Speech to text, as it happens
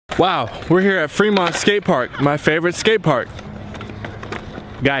Wow, we're here at Fremont Skate Park, my favorite skate park.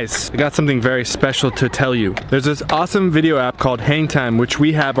 Guys, I got something very special to tell you. There's this awesome video app called Hang Time, which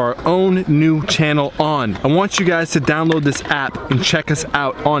we have our own new channel on. I want you guys to download this app and check us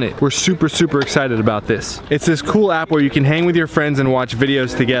out on it. We're super excited about this. It's this cool app where you can hang with your friends and watch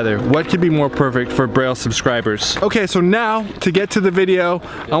videos together. What could be more perfect for Braille subscribers? Okay, so now, to get to the video,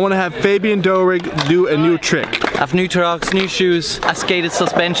 I want to have Fabian Dorig do a new trick. I have new trucks, new shoes. I skated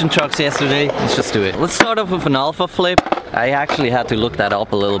suspension trucks yesterday. Let's just do it. Let's start off with an alpha flip. I actually had to look that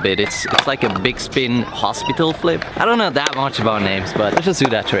up a little bit. It's like a big spin hospital flip. I don't know that much about names, but let's just do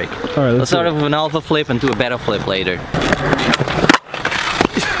that trick. All right, let's start off with an alpha flip and do a better flip later.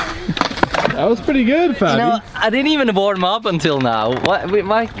 That was pretty good, Fabi. You know, I didn't even warm up until now.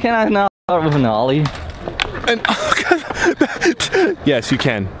 Why can I not start with an ollie? Yes, you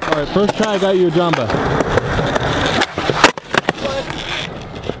can. All right, first try, I got you a jamba.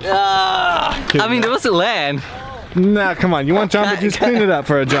 I mean, there was a land. Nah, come on. You want Jamba Juice? Clean it up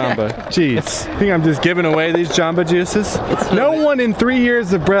for a Jamba. Jeez. I think I'm just giving away these Jamba Juices. No one in 3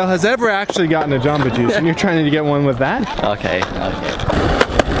 years of Braille has ever actually gotten a Jamba Juice, and you're trying to get one with that? Okay.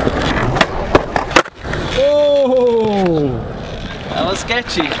 Oh! That was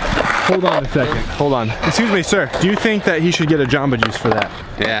sketchy. Hold on a second. Hold on. Excuse me, sir. Do you think that he should get a Jamba Juice for that?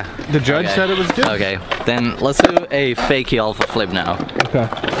 Yeah. The judge said it was good? Okay. Then let's do a fakey alpha flip now. Okay.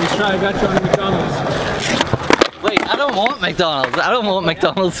 Let's try. I got you on the McDonald's. Wait, I don't want McDonald's. I don't want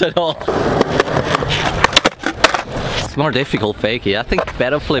McDonald's at all. It's more difficult fakey. I think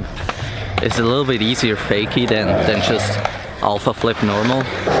better flip is a little bit easier fakey than just alpha flip normal.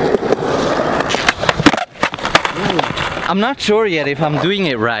 I'm not sure yet if I'm doing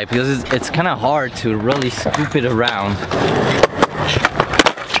it right because it's kind of hard to really scoop it around.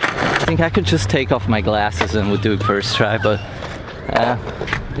 I think I could just take off my glasses and would do it first try, but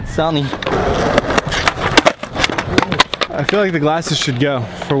it's sunny. I feel like the glasses should go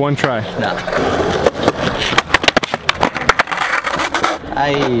for one try. No.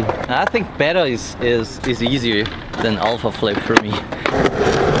 I think beta is easier than alpha flip for me.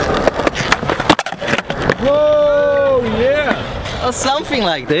 Whoa, yeah! Or something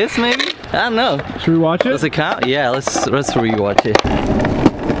like this, maybe? I don't know. Should we watch it? Does it count? Yeah, let's rewatch it.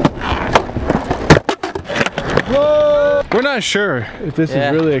 Whoa! We're not sure if this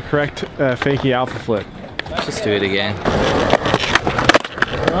is really a correct fakey alpha flip. Let's just do it again.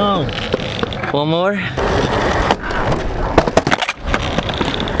 Oh. One more.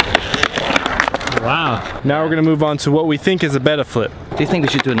 Wow. Now we're gonna move on to what we think is a beta flip. Do you think we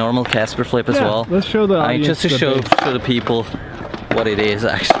should do a normal Casper flip as well? Let's show the audience. Just to show the people what it is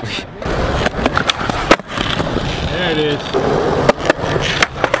actually. There it is.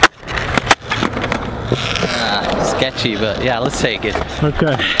 Sketchy, but yeah, let's take it.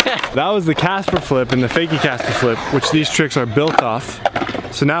 Okay. That was the Casper flip and the fakey Casper flip, which these tricks are built off.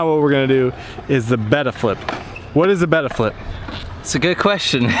 So now what we're gonna do is the beta flip. What is a beta flip? It's a good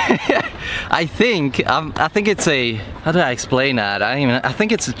question. I think it's a, how do I explain that? I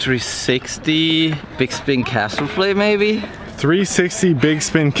think it's a 360 big spin Casper flip maybe? 360 big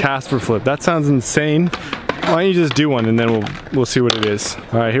spin Casper flip. That sounds insane. Why don't you just do one and then we'll see what it is.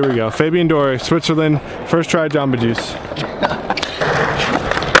 All right, here we go. Fabian Dorig, Switzerland, first try Jamba Juice.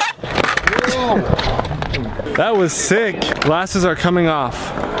 That was sick. Glasses are coming off.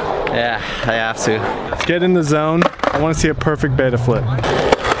 Yeah, I have to. Let's get in the zone. I want to see a perfect beta flip.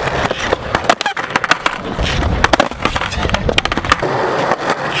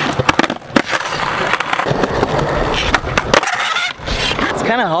 It's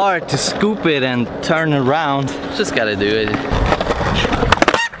kind of hard to scoop it and turn around. Just gotta do it.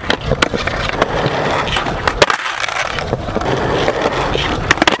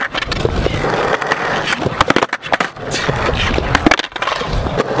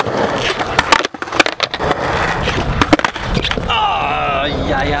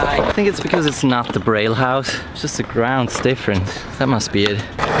 I think it's because it's not the Braille house. It's just the ground's different. That must be it.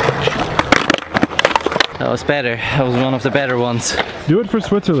 That was better. That was one of the better ones. Do it for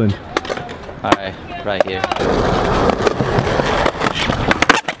Switzerland. Alright, right here.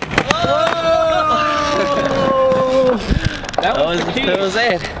 That was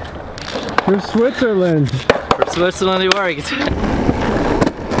it. For Switzerland. For Switzerland it worked.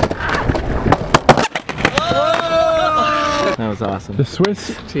 That was awesome. The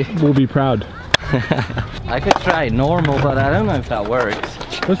Swiss will be proud. I could try normal, but I don't know if that works.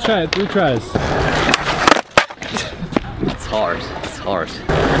 Let's try it. 3 tries. It's hard. It's hard.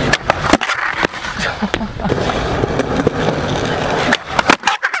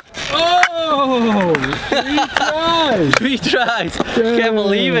 Oh! 3 tries! tries. 3 tries. Can't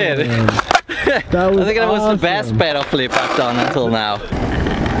believe it. That was I think that was awesome. the best pedal flip I've done until now.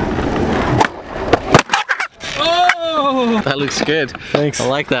 Oh! That looks good. Thanks. I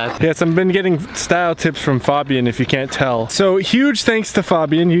like that. Yes, I've been getting style tips from Fabian, if you can't tell. So huge thanks to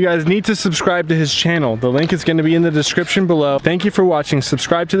Fabian. You guys need to subscribe to his channel. The link is going to be in the description below. Thank you for watching.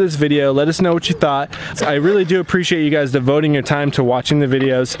 Subscribe to this video. Let us know what you thought. I really do appreciate you guys devoting your time to watching the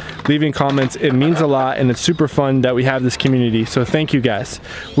videos, leaving comments. It means a lot, and it's super fun that we have this community. So thank you guys.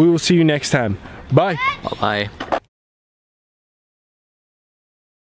 We will see you next time. Bye. Bye.